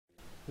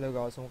Hello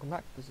guys, welcome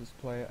back. This is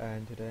Player,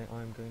 and today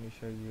I'm going to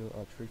show you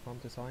a tree farm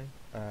design.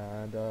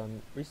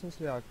 And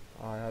recently I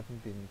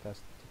haven't been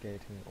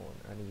investigating on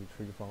any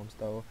tree farms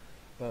though,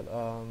 but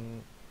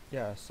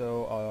yeah.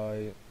 So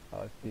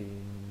I've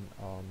been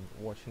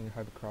watching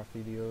Hypercraft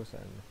videos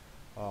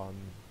and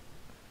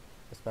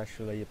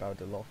especially about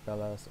the log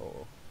fellas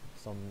or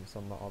some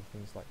other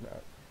things like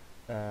that,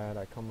 and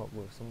I come up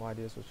with some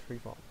ideas with tree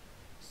farm.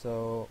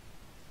 So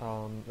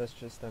let's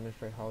just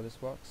demonstrate how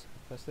this works.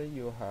 Firstly,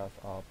 you have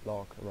a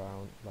block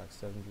around like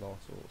 7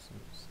 blocks or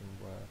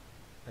somewhere.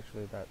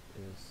 Actually, that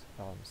is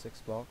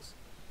 6 blocks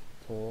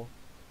tall,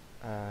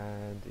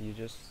 and you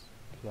just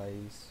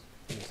place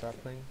the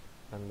sapling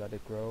and let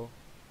it grow,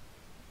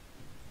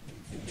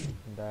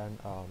 and then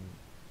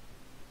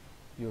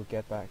you'll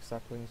get back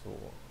saplings,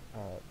 or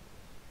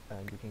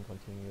and you can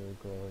continue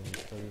growing the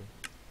tree,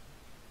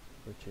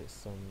 which is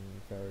some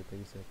very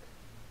basic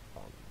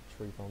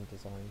tree farm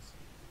designs.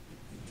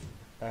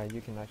 And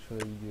you can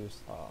actually use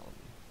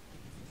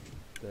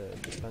the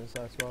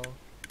dispenser as well,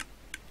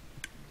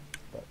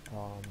 but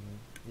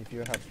if you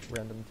have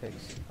random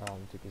ticks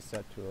to be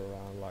set to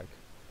around like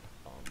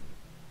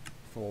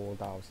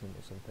 4,000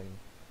 or something,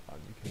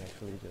 you can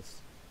actually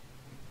just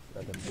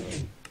let them go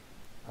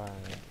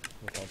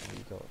without the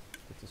need of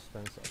the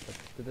dispenser. But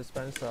the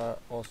dispenser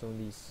also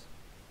needs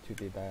to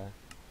be there.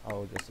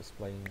 I'll just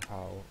explain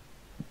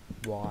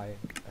why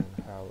and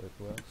how it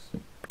works.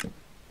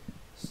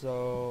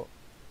 So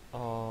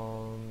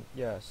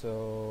yeah,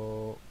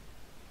 so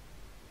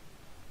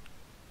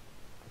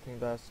I think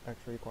that's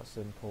actually quite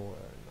simple,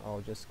 and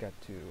I'll just get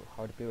to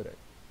how to build it.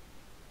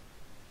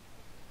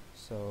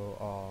 So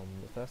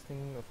the first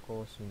thing, of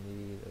course, you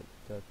need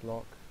the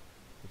block,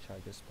 which I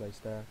just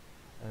placed there,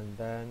 and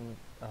then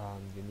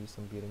you need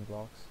some building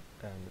blocks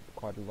and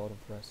quite a lot of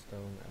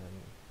redstone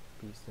and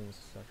pistons,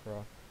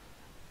 etc.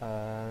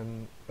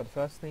 But the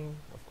first thing,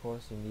 of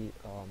course, you need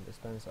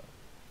dispenser.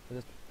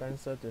 The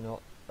dispenser do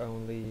not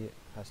only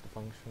has the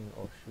function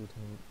of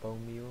shooting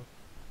bone meal,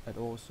 it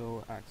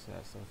also acts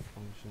as a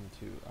function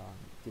to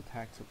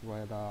detect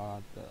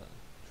whether the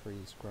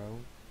tree is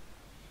grown.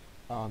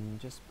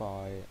 Just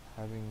by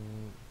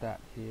having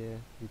that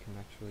here, you can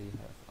actually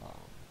have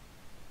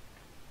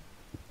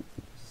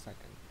just a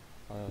second.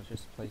 I'll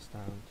just place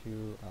down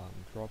 2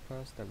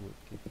 droppers that would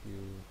give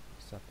you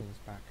saplings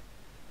back,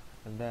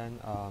 and then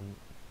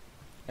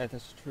as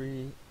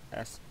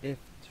if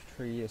the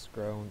tree is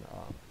grown,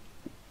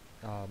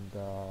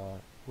 the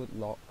wood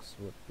logs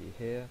would be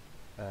here,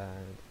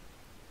 and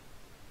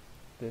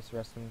this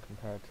redstone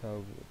comparator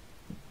would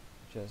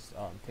just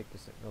take the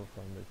signal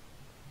from the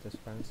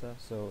dispenser,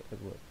 so it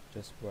would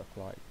just work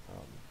like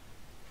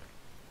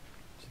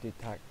to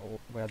detect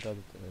whether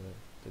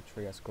the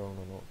tree has grown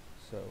or not.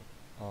 So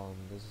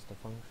this is the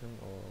function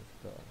of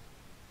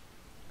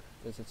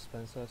this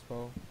dispenser as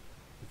well.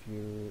 If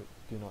you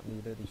do not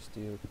need it, you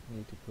still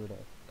need to put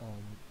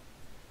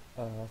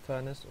a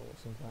furnace or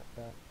something like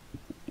that.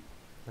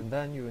 And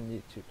then you will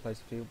need to place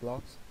a few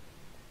blocks.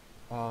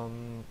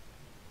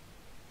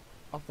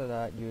 After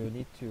that, you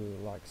need to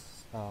like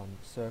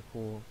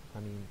circle.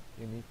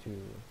 You need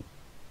to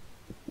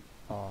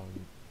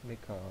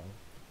make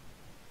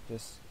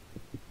just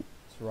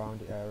surround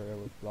the area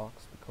with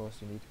blocks,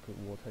 because you need to put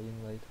water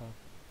in later.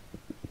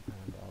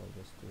 And I'll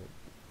just do it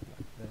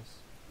like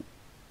this.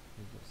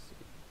 You just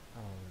see,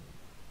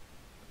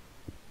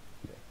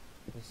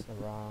 just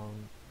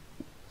around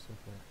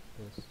something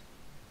like this.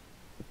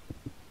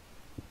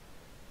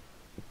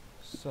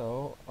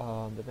 So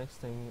the next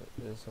thing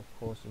is, of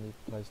course, you need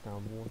to place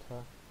down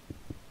water.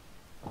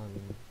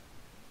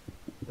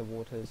 The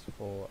water is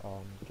for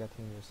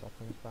getting your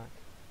saplings back,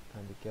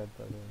 and to get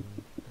them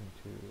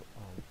into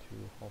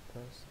 2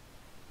 hoppers.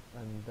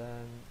 And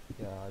then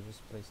yeah, I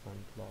just place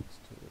down blocks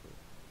to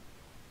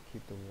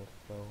keep the water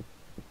flow.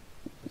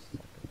 Just a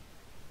second.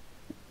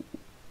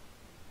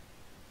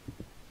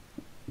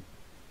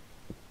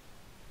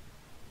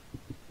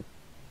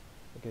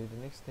 Okay, the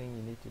next thing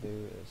you need to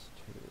do is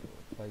to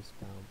place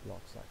down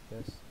blocks like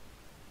this,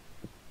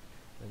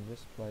 and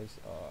just place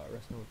a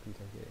redstone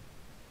repeater here.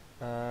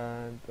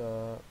 And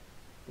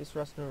this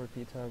redstone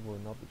repeater will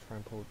not be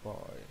trampled by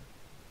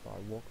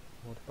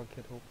water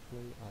bucket,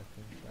 hopefully. I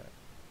think that,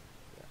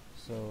 yeah.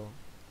 So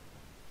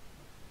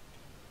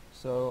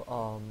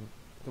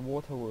the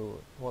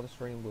water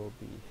stream will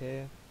be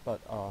here, but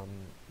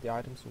the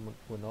items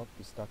will not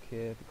be stuck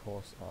here,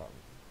 because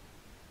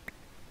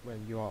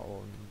when you are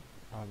on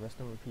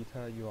redstone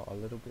repeater, you are a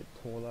little bit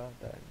taller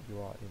than you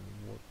are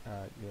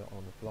you're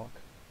on the block.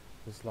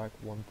 It's like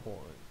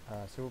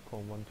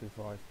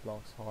 0.125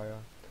 blocks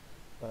higher,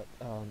 but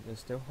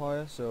it's still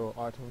higher, so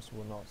items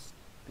will not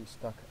be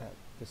stuck at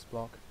this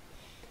block.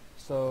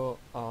 So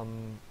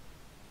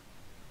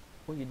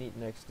what you need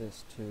next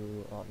is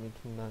to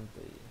implement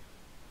the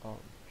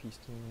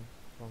piston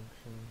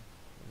function.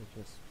 Let me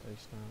just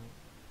place down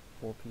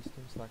 4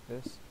 pistons like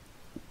this.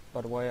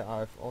 By the way,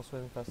 I've also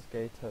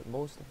investigated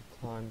most of the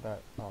time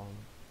that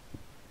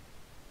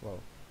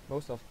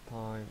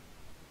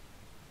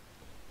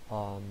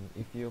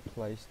if you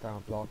place down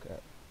a block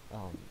at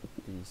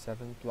the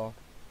 7th block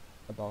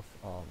above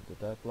the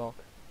 3rd block.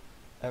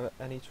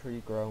 Any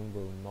tree grown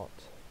will not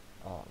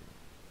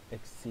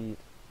exceed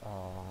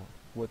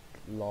wood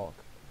log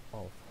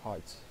of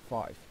height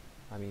 5.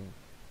 I mean,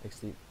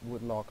 exceed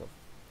wood log of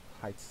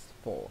height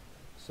 4.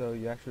 So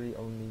you actually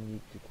only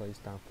need to place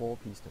down 4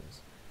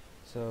 pistons.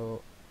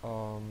 So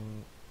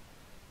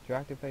to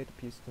activate the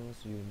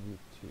pistons, you need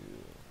to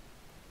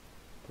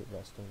put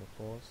redstone, of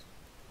course,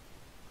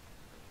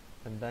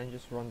 and then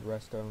just run the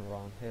redstone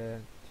around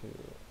here to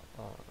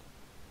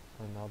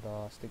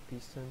another stick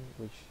piston,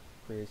 which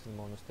creates a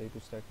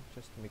monostable circuit,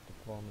 just to make the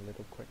farm a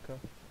little quicker.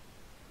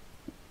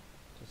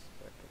 Just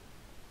a second.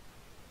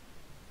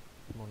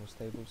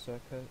 Monostable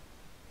circuit,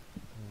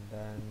 and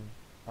then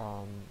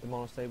the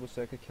monostable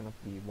circuit cannot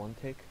be 1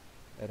 tick;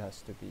 it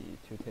has to be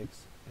 2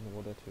 ticks in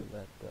order to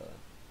let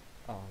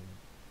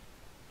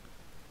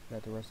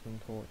the redstone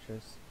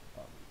torches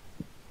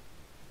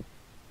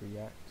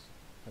react,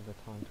 have the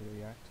time to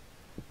react.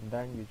 And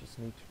then you just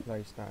need to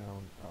place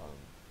down.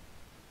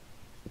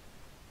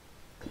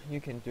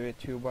 You can do it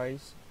 2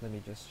 ways. Let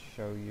me just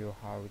show you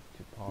how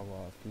to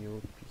power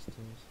field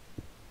pistons.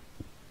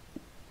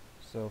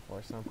 So, for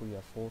example, you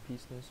have 4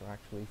 pistons, or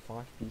actually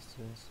 5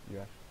 pistons.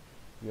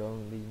 You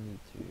only need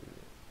to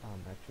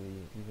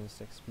actually even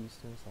 6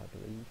 pistons, I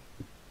believe.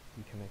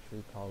 You can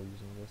actually power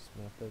using this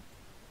method.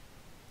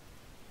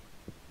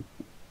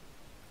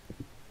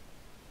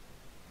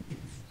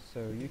 So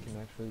you can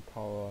actually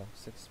power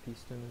 6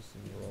 pistons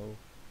in a row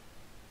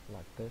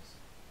like this,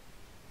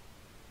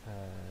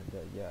 and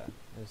yeah,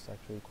 it's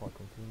actually quite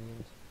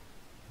convenient.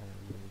 And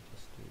let me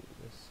just do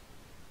this.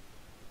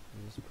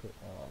 You just put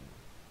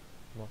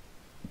not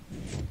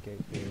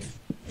gate here,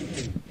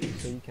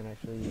 so you can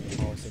actually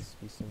power 6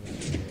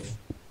 pistons in a row,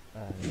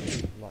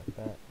 and like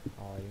that.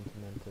 I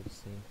implemented the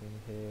same thing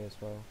here as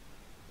well.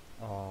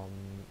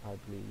 I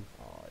believe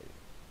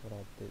what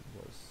I did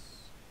was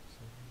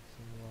something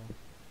similar.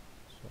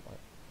 So I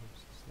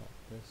use this like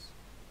this,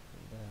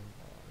 and then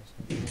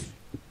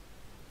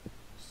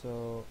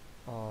so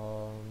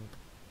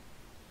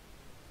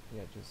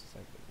yeah, just a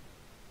second.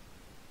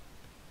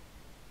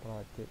 What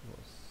I did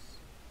was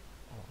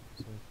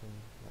something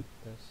like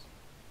this.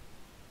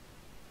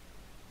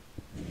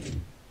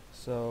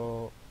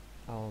 So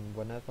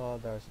whenever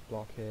there's a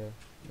block here,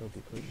 it will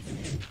be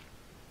pushed.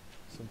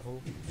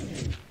 Simple.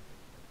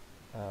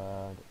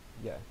 And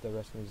yeah, the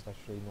rest is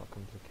actually not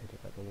complicated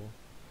at all.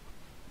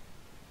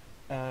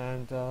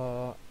 And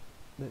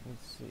let me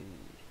see.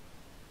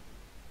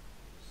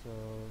 So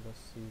let's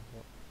see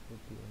what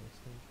would be the next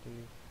thing to do.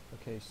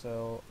 Okay,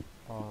 so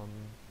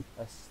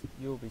as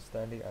you'll be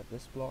standing at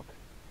this block,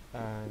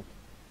 and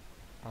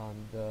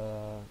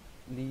the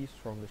leaves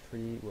from the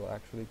tree will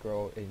actually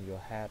grow in your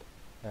head,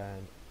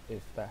 and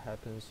if that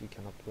happens, you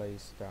cannot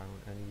place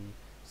down any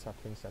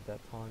saplings at that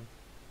time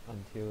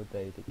until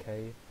they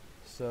decay.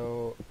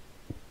 So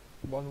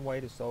one way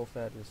to solve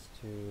that is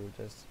to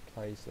just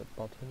place a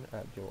button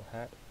at your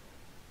head,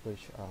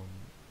 which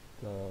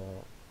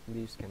the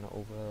leaves cannot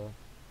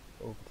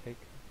overtake,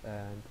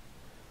 and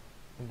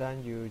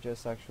then you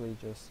just actually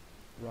just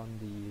run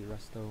the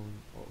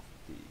redstone of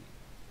the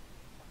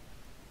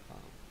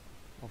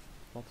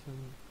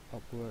bottom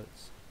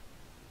upwards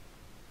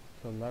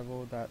to a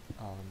level that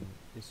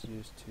is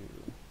used to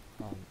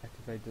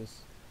activate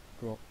this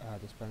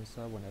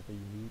dispenser whenever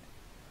you need.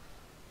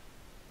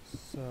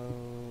 So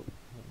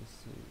let me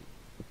see.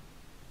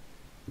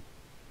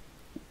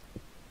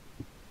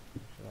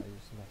 Should I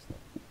use next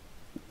step?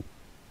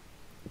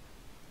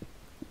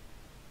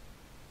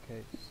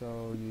 Okay, so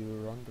you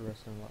run the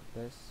redstone like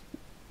this,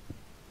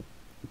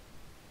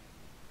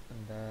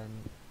 and then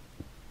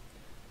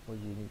what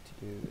you need to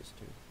do is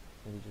to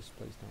maybe just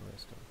place down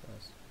redstone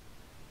first.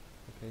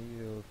 Okay,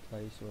 you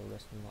place your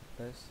redstone like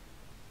this,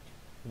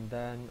 and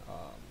then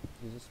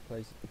you just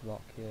place a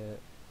block here,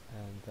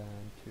 and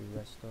then 2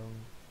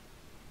 redstone,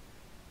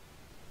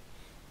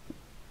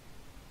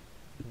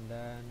 and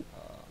then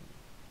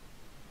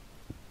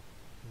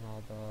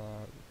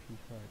another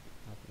repeater,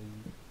 I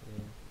believe,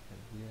 here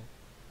and here,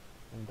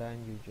 and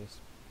then you just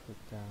put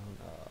down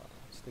a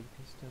stick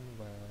piston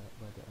where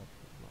the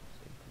not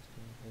stick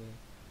piston here.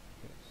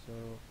 Okay, so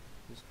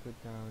just put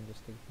down the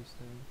stick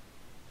piston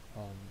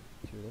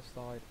to this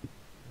side,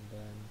 and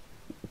then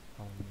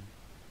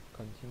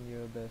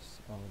continue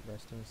this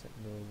redstone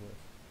signal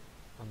with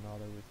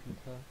another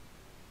repeater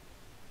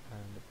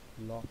and a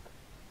block,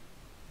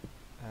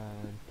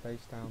 and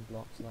place down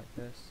blocks like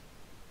this.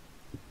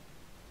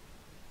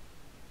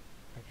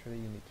 Actually,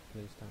 you need to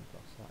place down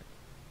blocks like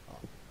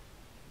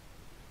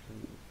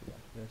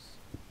this,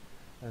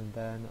 and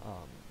then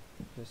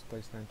just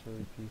place down 2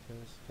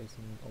 repeaters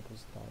facing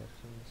opposite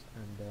directions,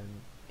 and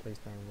then place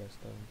down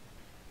redstone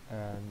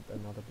and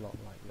another block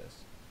like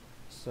this.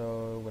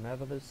 So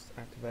whenever this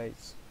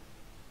activates,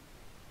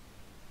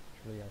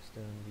 actually I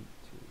still need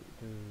to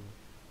do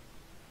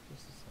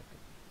just a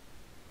second.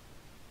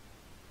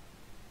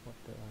 What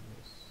did I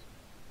miss?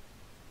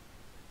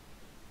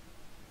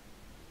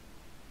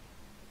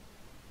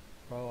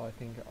 Well, I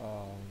think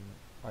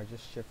I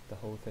just shift the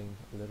whole thing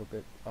a little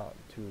bit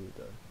to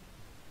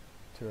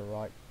the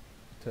right,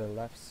 to the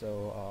left.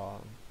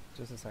 So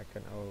just a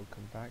second, I'll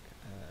come back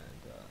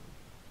and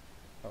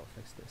I'll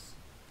fix this.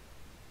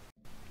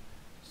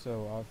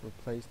 So I've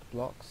replaced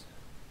blocks.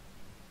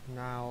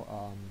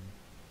 Now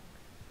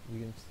you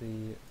can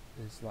see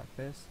it's like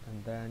this,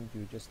 and then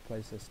you just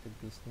place a stick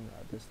piston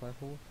at this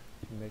level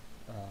to make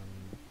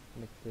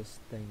this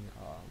thing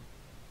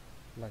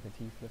like a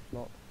T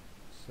flip-flop.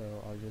 So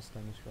I'll just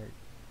demonstrate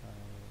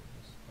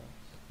this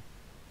first.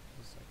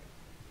 Just a second.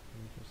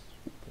 Let me just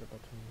put a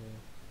button here.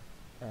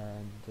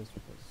 And this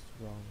was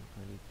wrong. I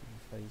need to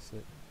face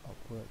it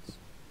upwards.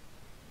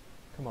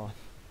 Come on.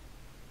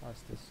 Why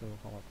is this so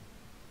hard?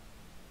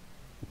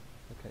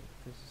 Okay,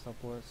 this is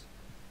upwards.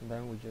 And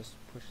then we just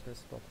push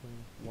this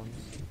button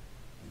once,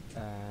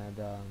 and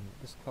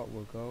this clock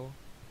will go,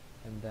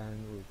 and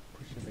then we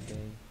push it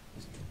again.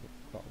 This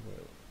clock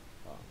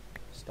will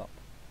stop.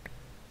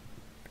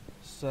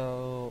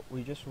 So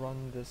we just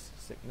run this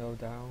signal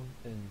down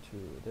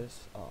into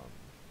this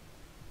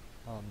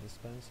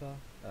dispenser,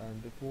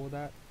 and before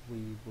that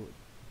we would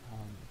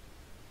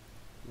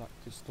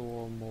like to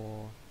store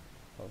more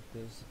of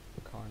this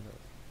kind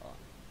of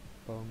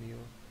bone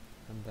meal,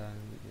 and then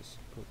we just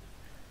put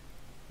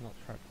not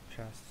trapped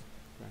chests,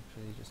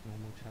 actually just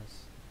normal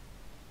chests.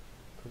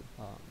 Put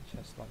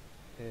chests like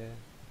here.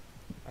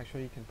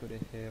 Actually, you can put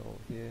it here or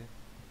here.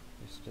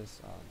 It's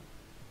just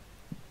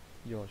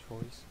your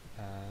choice.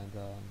 And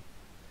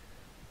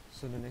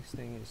so the next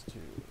thing is to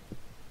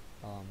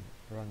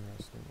run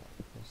Redstone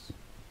like this,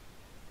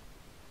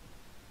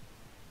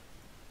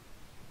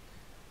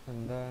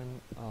 and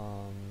then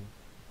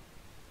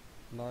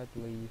I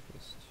believe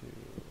is to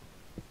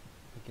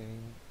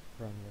again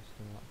run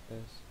Redstone like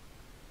this.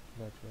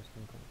 Let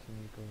Redstone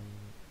continue going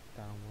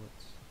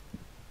downwards,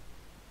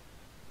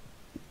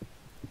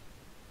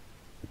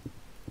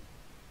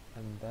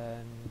 and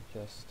then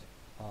just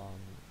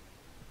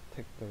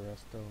take the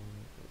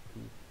Redstone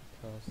repeat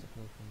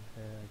signal from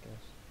here, I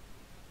guess.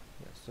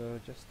 Yeah, so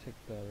just take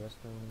the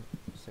Redstone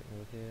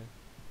signal here,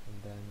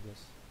 and then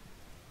just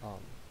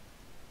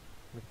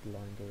make the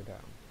line go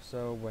down.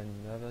 So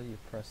whenever you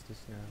press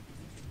this now,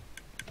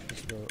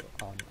 this will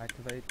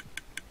activate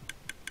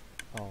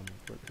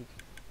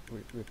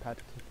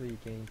repetitively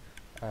again,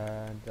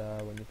 and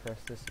when you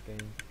press this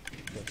again,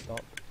 it will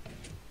stop.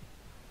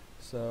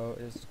 So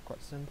it's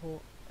quite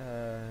simple,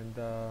 and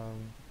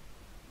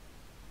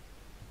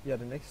yeah,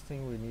 the next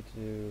thing we need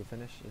to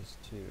finish is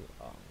to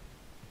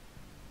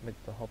make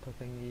the hopper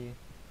thingy,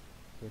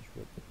 which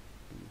would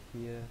be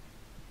here.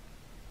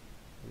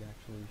 We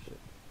actually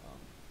should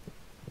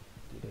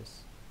do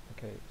this.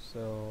 Okay,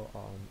 so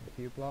a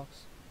few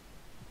blocks,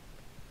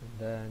 and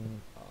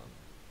then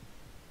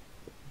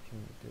you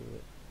can do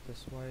it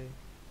this way.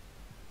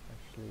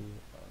 Actually,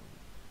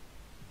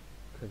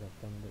 could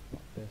have done it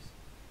like this,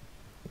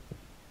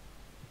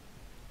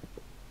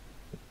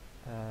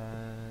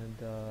 and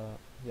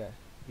yeah,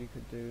 you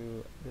could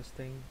do this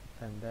thing,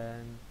 and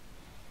then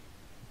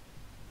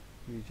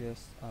you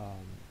just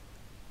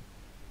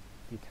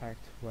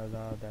detect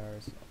whether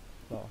there's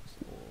blocks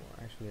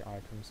or actually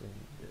items in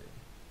the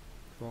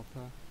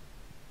dropper,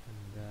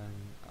 and then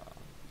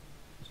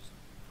just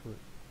put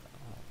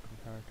a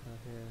comparator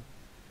here.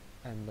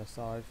 And as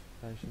I've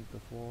mentioned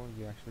before,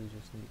 you actually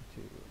just need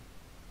to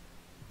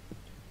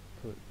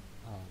put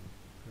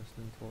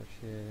redstone torch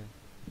here,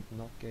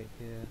 NOT gate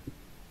here,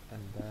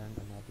 and then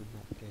another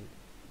NOT gate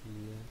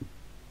here,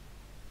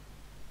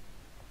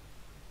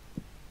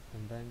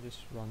 and then just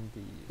run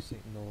the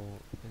signal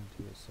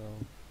into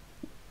itself.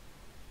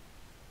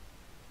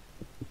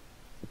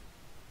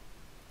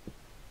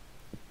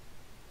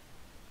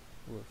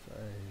 With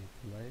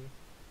a delay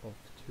of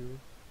 2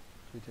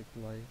 tick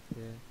delay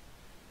here,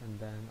 and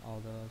then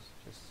others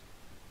just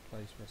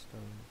place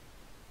redstone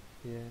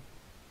here,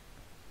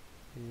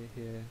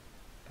 here,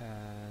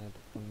 and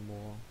two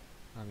more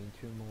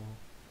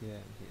here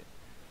and here.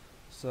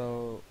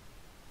 So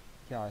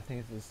yeah, I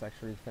think this is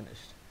actually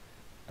finished,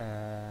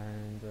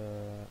 and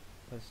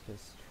let's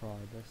just try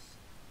this.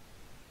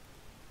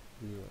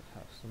 We will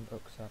have some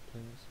oak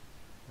saplings,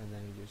 and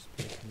then you just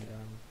place them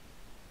down.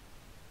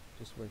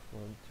 Just wait for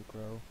them to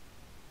grow.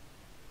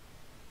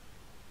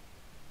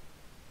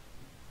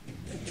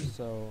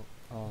 So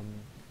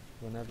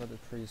whenever the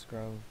trees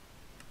grow,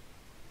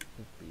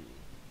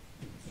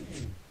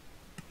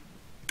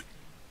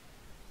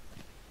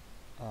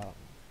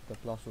 the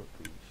blocks will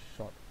be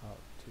shot out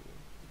to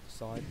the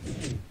side,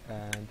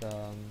 and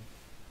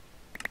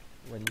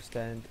when you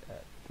stand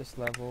at this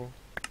level,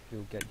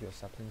 you'll get your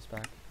saplings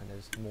back, and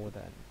there's more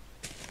than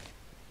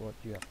what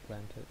you have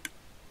planted,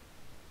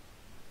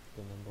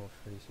 the number of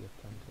trees you have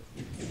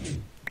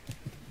planted.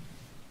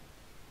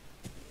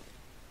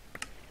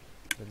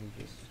 Let me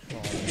just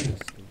try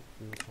this a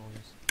few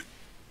times.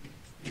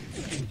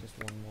 Just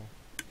one more.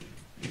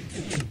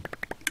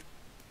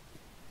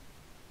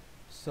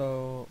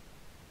 So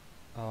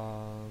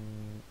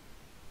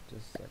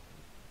just a second.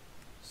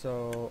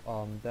 So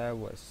there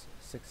was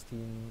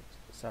 16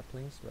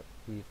 saplings, but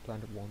we've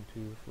planted 1,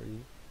 2,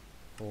 3,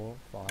 4,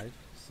 5,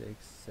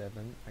 6,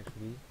 7,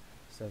 actually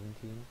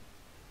 17.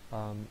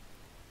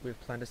 We've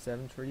planted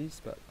 7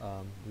 trees, but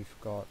we've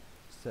got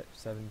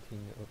 17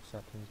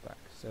 saplings back,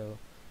 so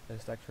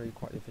it's actually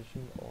quite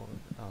efficient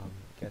on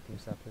getting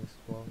saplings as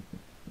well.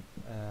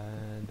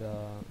 And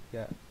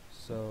yeah,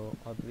 so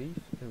I believe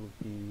it would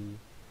be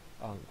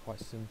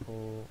quite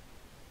simple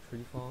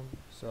tree farm,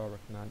 so I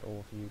recommend all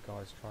of you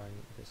guys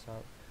trying this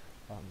out.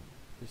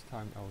 This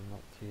time I will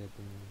not tear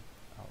them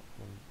out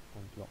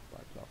one block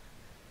by block,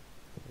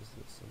 because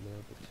it's a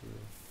little bit too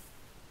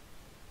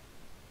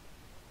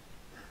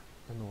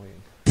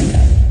annoying. So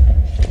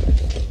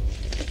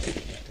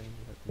okay,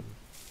 let me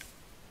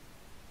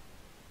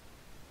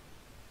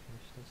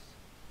finish this.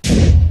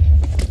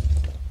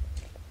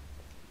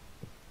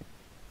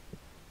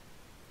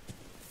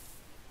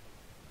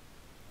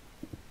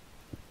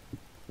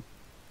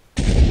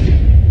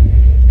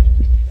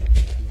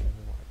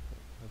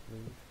 I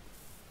believe.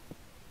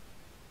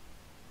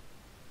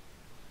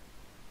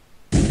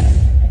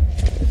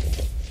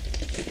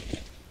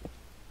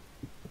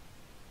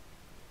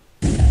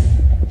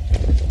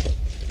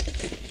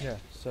 Yeah,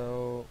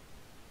 so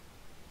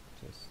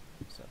just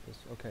set this.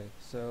 Okay,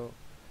 so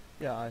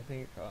yeah, I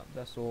think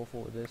that's all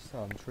for this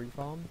tree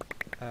farm,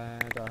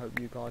 and I hope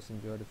you guys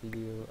enjoyed the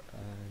video.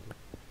 And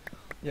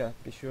yeah,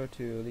 be sure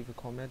to leave a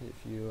comment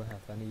if you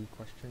have any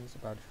questions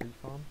about the tree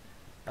farm.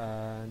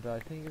 And I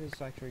think it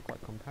is actually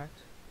quite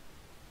compact,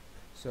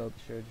 so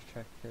be sure to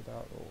check it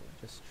out or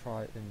just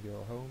try it in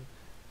your home.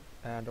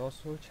 And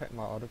also check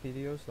my other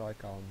videos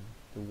like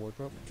the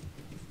wardrobe.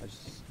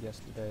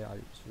 Yesterday I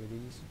just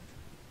released,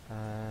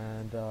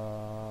 and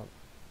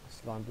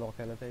slime block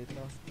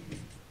elevator,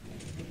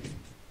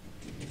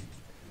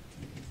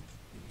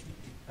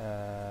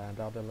 and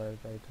other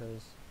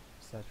elevators,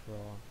 etc.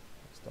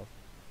 stuff.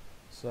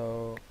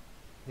 So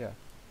yeah,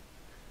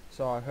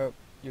 so I hope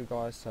you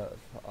guys have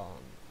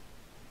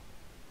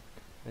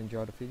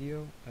enjoyed the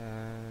video,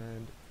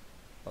 and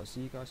I'll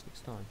see you guys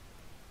next time.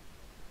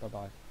 Bye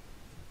bye.